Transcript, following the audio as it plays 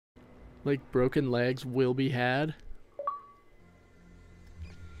Like, broken legs will be had.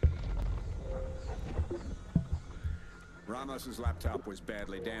 Ramos's laptop was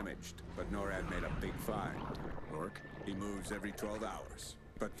badly damaged, but NORAD made a big find. Rorke? He moves every 12 hours.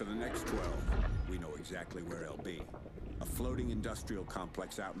 But for the next 12, we know exactly where he'll be. A floating industrial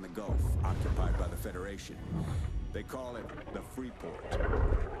complex out in the Gulf, occupied by the Federation. They call it the Freeport.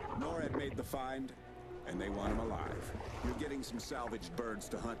 NORAD made the find, and they want him alive. You're getting some salvaged birds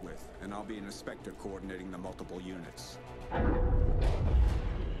to hunt with, and I'll be an inspector coordinating the multiple units.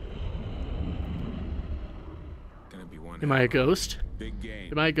 Gonna be one. Am I a ghost? Big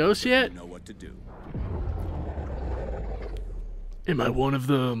game. Am I a ghost yet? You know what to do. Am I one of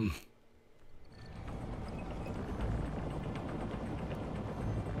them?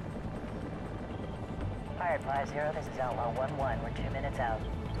 Fired 5-0, this is Outlaw 1-1. We're 2 minutes out.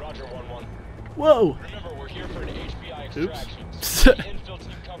 Roger, 1-1. Whoa! Remember, we're here for an HBI extraction. Oops. Keep the infill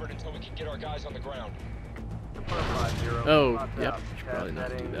team covered until we can get our guys on the ground. Oh, yep. Should probably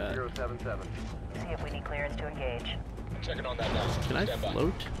not do that. See if we need clearance to engage. Checking on that now. Can I Stand by.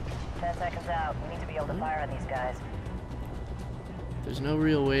 float? 10 seconds out. We need to be able to fire on these guys. There's no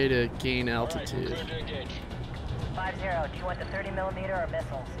real way to gain All right, we're altitude. clear to engage. 5-0, do you want the 30mm or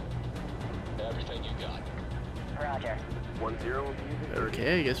missiles? Everything you got. Roger. 1-0 will be using 30.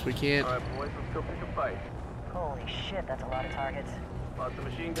 Okay, I guess we can't. Alright, boys, let's go pick a fight. Holy shit, that's a lot of targets. Lots of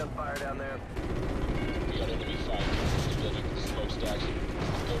machine gun fire down there. We got enemy fire. The building with the smokestacks. The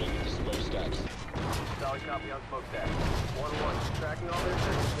building with the smokestacks. Solid copy on smokestack. 1-1, tracking all this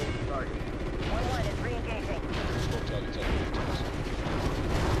or engaging target. 1-1 is re-engaging. Smoke targets at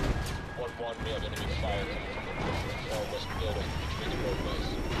 1-1, we have enemy fire coming from the far west building between the roadways.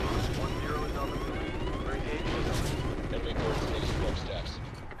 1-0 is on the move. We're engaging with them. Enemy birds near the smokestacks.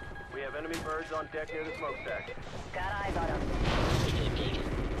 We have enemy birds on deck near the smokestack. Got eyes on them. Continue engaging.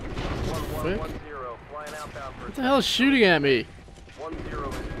 1-1, Frick? 1-0, flying outbound for What the hell is shooting at me? 1-0 is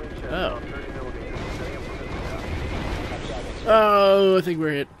Winchester Oh. on 30mm. Setting up for missile shot. Copy that one. Oh, I think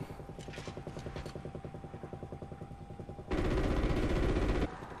we're hit.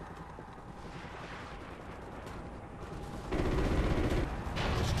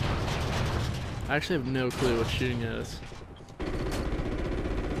 I actually have no clue what's shooting at us.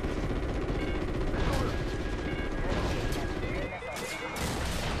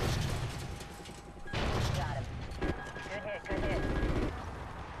 Got him. Good hit, good hit.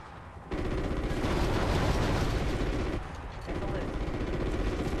 Missile loose.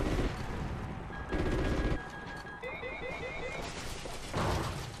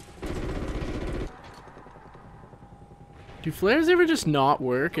 Do flares ever just not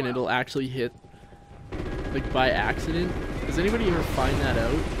work and it'll actually hit, like, by accident? Does anybody ever find that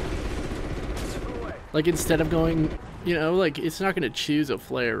out? Like, instead of going, you know, like, it's not going to choose a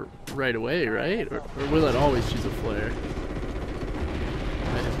flare right away, right? Or will it always choose a flare?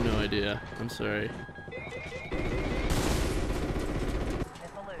 I have no idea. I'm sorry. Missile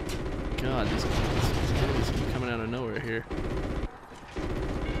loose. God, these enemies keep coming out of nowhere here. Good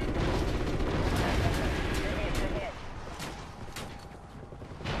hit, good hit.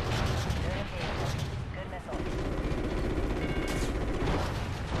 Good engagement. Good missile.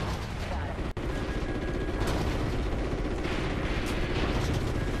 Got him.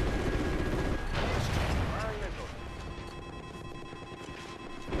 Firing missile.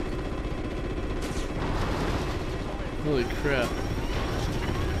 Holy crap.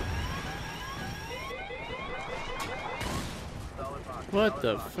 Solid box. What solid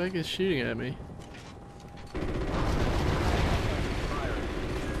the box. fuck is shooting at me? Firing.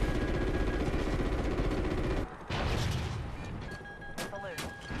 Missile loose.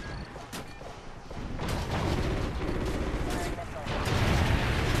 Firing missile.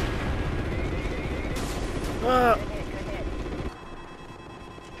 Ah, Good hit, good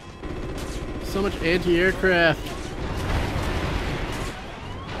hit. so much anti-aircraft.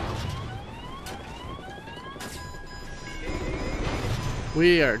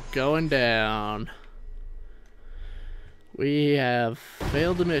 We are going down. We have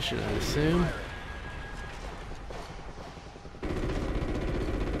failed the mission, I assume.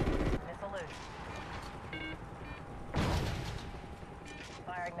 Missile loose.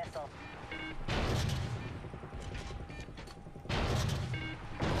 Firing missile.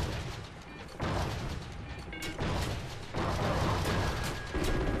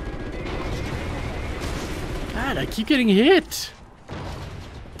 God, I keep getting hit. Good engagement.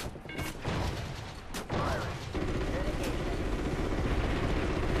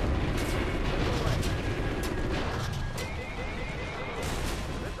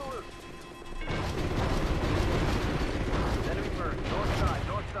 Missile loose. Enemy bird, north side,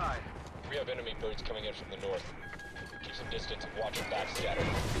 north side. We have enemy birds coming in from the north. Keep some distance and watch your back scatter.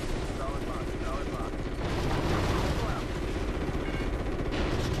 Solid box, solid box.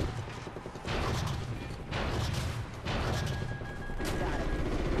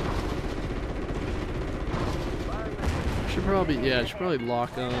 Should probably, yeah, should probably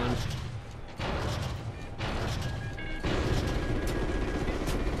lock on.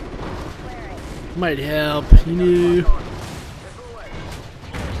 Might help, you know.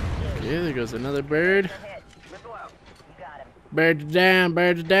 Okay, there goes another bird. Missile out. You got him. Birds down,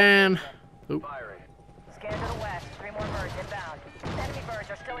 birds down. Oop. Firing. Scan to the west. 3 more birds inbound. Enemy birds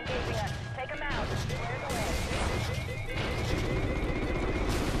are still engaging us. Take them out. Clear the way.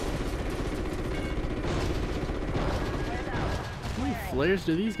 Clear out. How many flares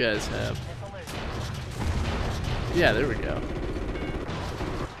do these guys have? Missile loose. Yeah, there we go.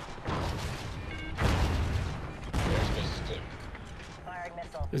 Airspace is clear. Firing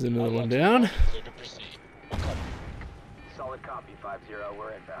missile. There's another one down. Clear to proceed. We'll cover. Solid copy, 5-0.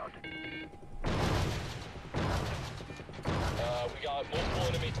 We're inbound. We got multiple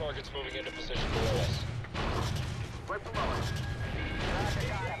enemy targets moving into position below us. Right below us. Roger,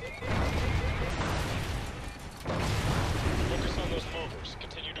 got him. Focus on those movers.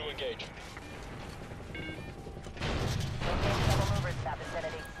 Continue to engage. Located double movers in that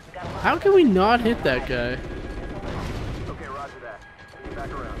vicinity. We got a lot How of can we not hit that guy? Okay, roger that. Get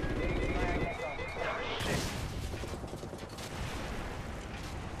back around. firing missile.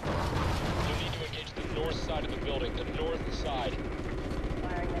 You'll need to engage the north side of the building. The north side.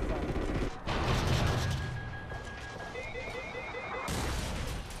 Firing missile.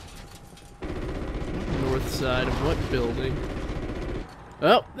 North side of what building?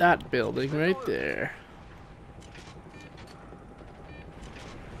 Oh, that building right there.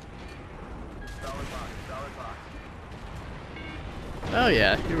 Solid box, solid box. Oh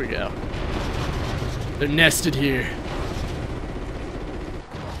yeah, here we go. They're nested here.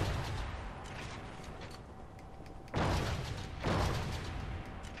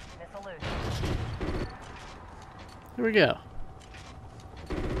 Missile loose. Here we go.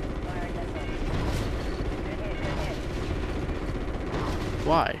 Firing missile. Good hit, good hit.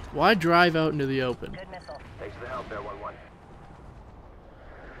 Why? Why drive out into the open? Good missile. Thanks for the help there, 1-1.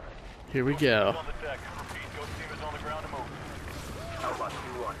 Here we go. On the deck. Repeat, go team is on the ground to move. Outlaw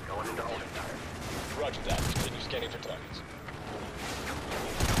 2-1, going into holding pattern. Roger that. Continue scanning for targets.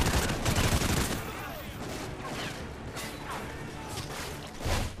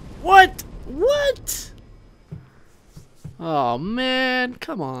 What? What? Oh man,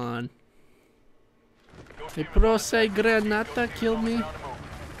 come on. Hey, pro say granata kill me.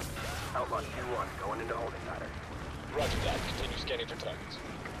 Outlaw 2-1, going into holding pattern. Roger that. Continue scanning for targets.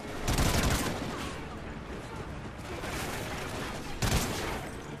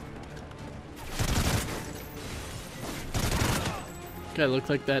 Guy looked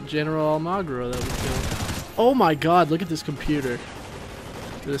like that General Almagro that we killed. Oh my god, look at this computer.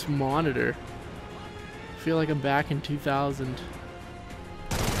 This monitor. I feel like I'm back in 2000.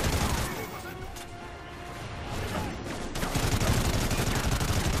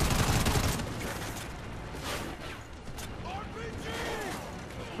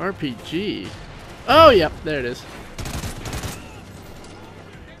 RPG. Oh, yep, there it is.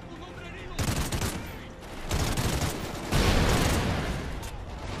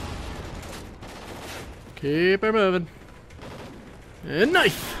 Keep her moving. And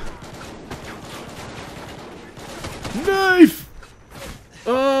knife! Knife!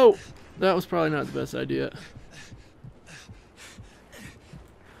 Oh! That was probably not the best idea.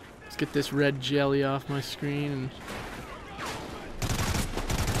 Let's get this red jelly off my screen and...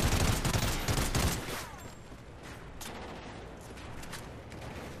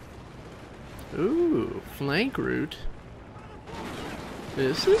 Ooh, flank route.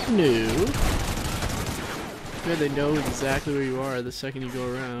 This is new. Good, they know exactly where you are the second you go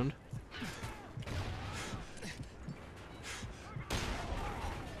around.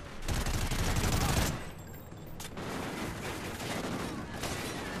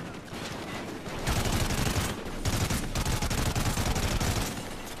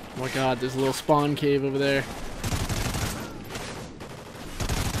 Oh my god, there's a little spawn cave over there.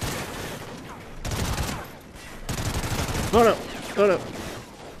 Oh no! Oh no!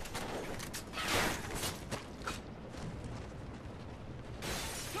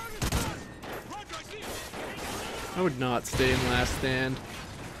 I would not stay in last stand.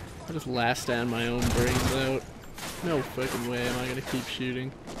 I just last stand my own brains out. No fucking way am I gonna keep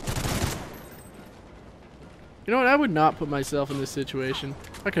shooting. You know what? I would not put myself in this situation.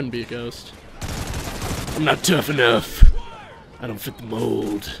 I couldn't be a ghost. I'm not tough enough. I don't fit the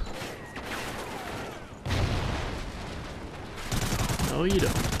mold. No, you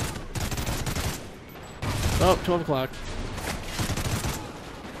don't. Oh, 12 o'clock.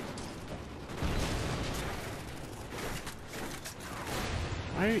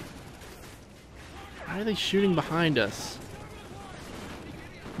 Why are they shooting behind us?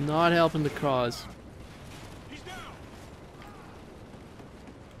 Not helping the cause.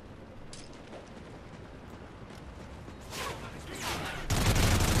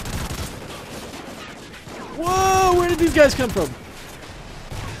 Whoa! Where did these guys come from?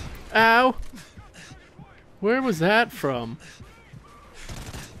 Ow! Where was that from?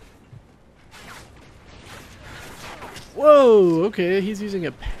 Whoa! Okay, he's using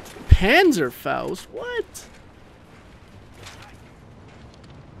a Panzerfaust. What?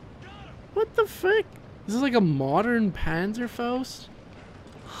 What the frick? This is like a modern Panzerfaust?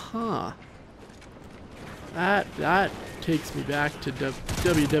 Huh. That takes me back to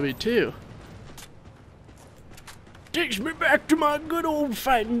WW2. Takes me back to my good old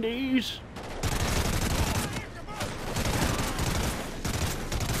fighting days.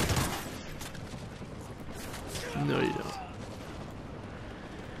 No, you don't.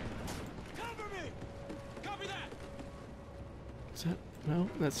 Is that? No,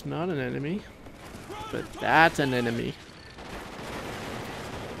 that's not an enemy. But that's an enemy.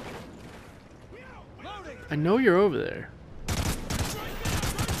 I know you're over there.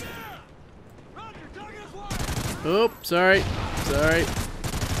 Oh, sorry. Sorry.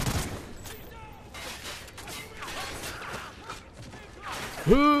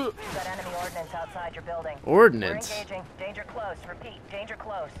 Who? Got enemy ordnance outside your building. Ordnance? We're engaging. Danger close. Repeat, danger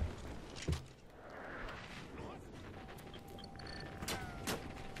close.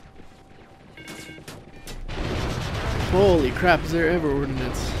 Holy crap, is there ever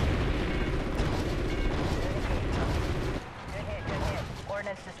ordnance? Good hit, good hit.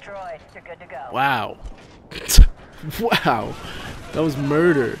 Ordnance destroyed. You're good to go. Wow. Wow. That was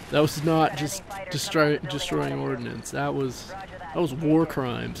murder. That was not just destroying ordnance. That was war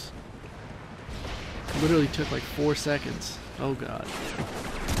crimes. It literally took like 4 seconds. Oh god.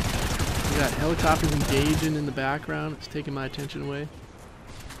 We got helicopters engaging in the background. It's taking my attention away.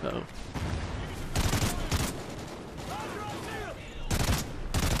 Uh-oh.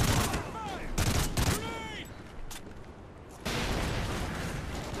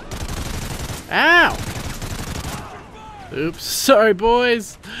 Ow! Oops. Sorry,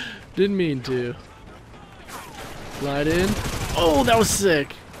 boys. Didn't mean to. Slide in. Oh, that was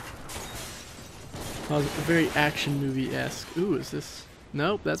sick. That was very action movie-esque. Ooh, is this?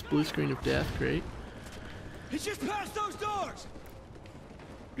 Nope, that's blue screen of death. Great. He's just past those doors!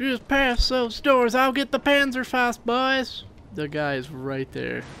 Just past those doors. I'll get the Panzerfaust, boys. The guy is right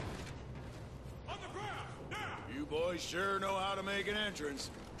there. On the ground, now! You boys sure know how to make an entrance.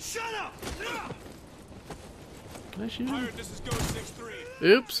 Shut up! Can I shoot him? Pirate, this is Ghost 6-3.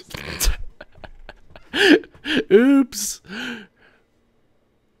 Oops. Oops.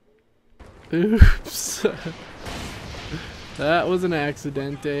 Oops. That was an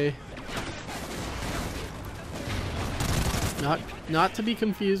accidente. Not to be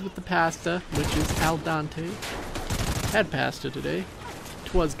confused with the pasta, which is al dente. Had pasta today.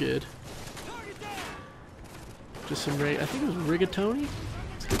 'Twas good. Just some I think it was rigatoni.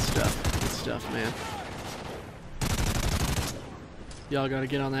 It's good stuff. Good stuff, man. Y'all gotta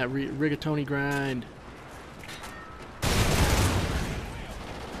get on that rigatoni grind.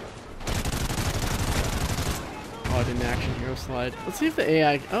 Oh, I did an action hero slide. Let's see if the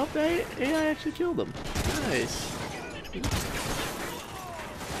AI... Oh, the AI actually killed them. Nice.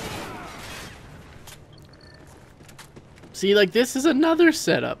 See, like, this is another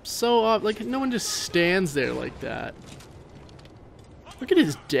setup. So, like, no one just stands there like that. Look at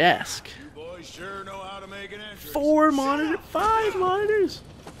his desk. Boys sure know how to make an entrance. 4 monitors, 5 monitors.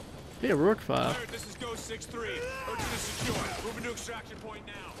 Hey, a Rorke file. Pirate, this is Ghost 6-3. Urgent is secure. Moving to extraction point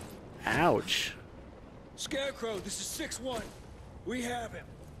now. Ouch. Scarecrow, this is 6-1. We have him.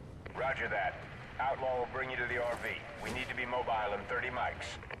 Roger that. Outlaw will bring you to the RV. We need to be mobile in 30 mics.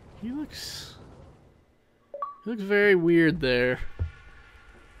 He looks very weird there.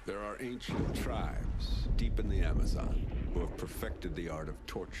 There are ancient tribes deep in the Amazon who have perfected the art of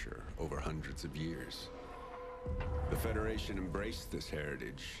torture over hundreds of years. The Federation embraced this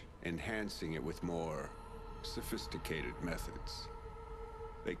heritage, enhancing it with more sophisticated methods.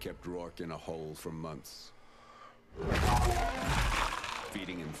 They kept Rorke in a hole for months,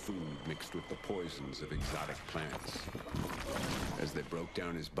 feeding him food mixed with the poisons of exotic plants. As they broke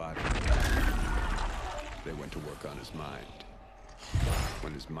down his body, they went to work on his mind.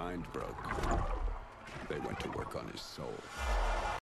 When his mind broke, they went to work on his soul.